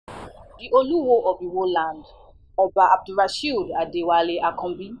The Oluwo of Iwo land, Oba Abdulrasheed Adewale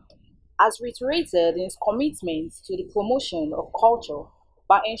Akanbi, has reiterated his commitment to the promotion of culture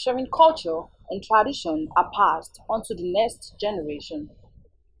by ensuring culture and tradition are passed on to the next generation.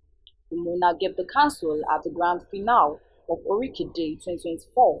 The monarch gave the council at the grand finale of Oriki Day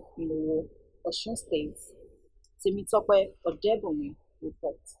 2024 in Oluwo, Osun State. Temitope Odebumi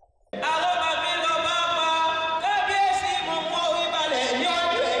reports.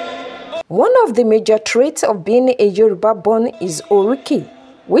 One of the major traits of being a Yoruba born is Oriki,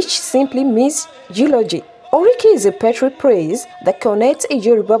 which simply means eulogy. Oriki is a poetry praise that connects a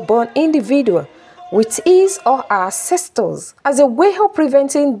Yoruba born individual with his or her ancestors as a way of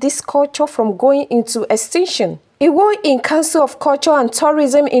preventing this culture from going into extinction. Iwo in Council of Culture and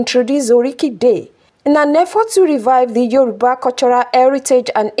Tourism introduced Oriki Day in an effort to revive the Yoruba cultural heritage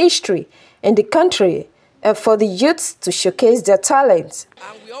and history in the country and for the youths to showcase their talents.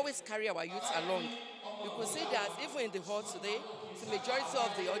 And we always carry our youths along. You could see that even in the hall today, the majority of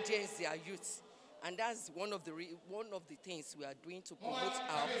the audience they are youths. And that's one of the things we are doing to promote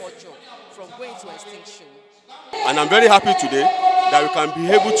our culture from going to extinction. And I'm very happy today that we can be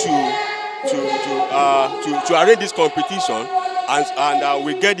able to arrange this competition and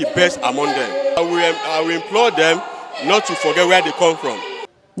we get the best among them. I will implore them not to forget where they come from.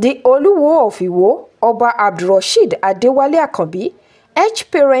 The Oluwo of Iwo, Oba Abdulrasheed Adewale Akanbi,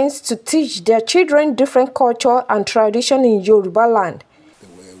 urged parents to teach their children different culture and tradition in Yoruba land. The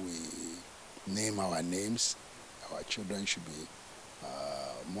way we name our names, our children should be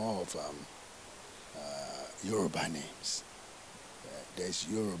more of Yoruba names. There's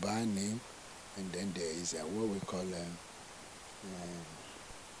Yoruba name, and then there is what we call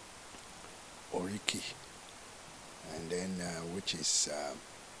Oriki, and then which is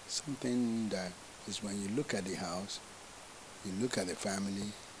something that is when you look at the house, you look at the family,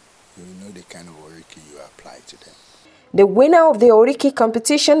 you know the kind of Oriki you apply to them. The winner of the Oriki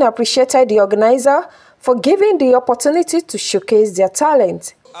competition appreciated the organizer for giving the opportunity to showcase their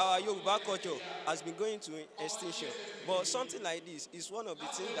talent. Our Yoruba culture has been going to extinction, but something like this is one of the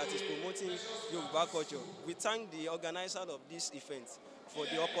things that is promoting Yoruba culture. We thank the organizer of this event for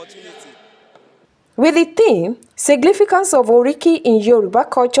the opportunity. With the theme, Significance of Oriki in Yoruba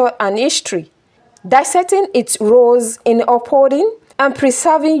Culture and History, dissecting its roles in upholding and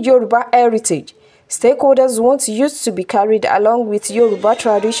preserving Yoruba heritage, stakeholders want youth to be carried along with Yoruba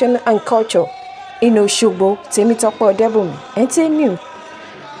tradition and culture. In Osogbo, Temitope Odebumi, NTA News.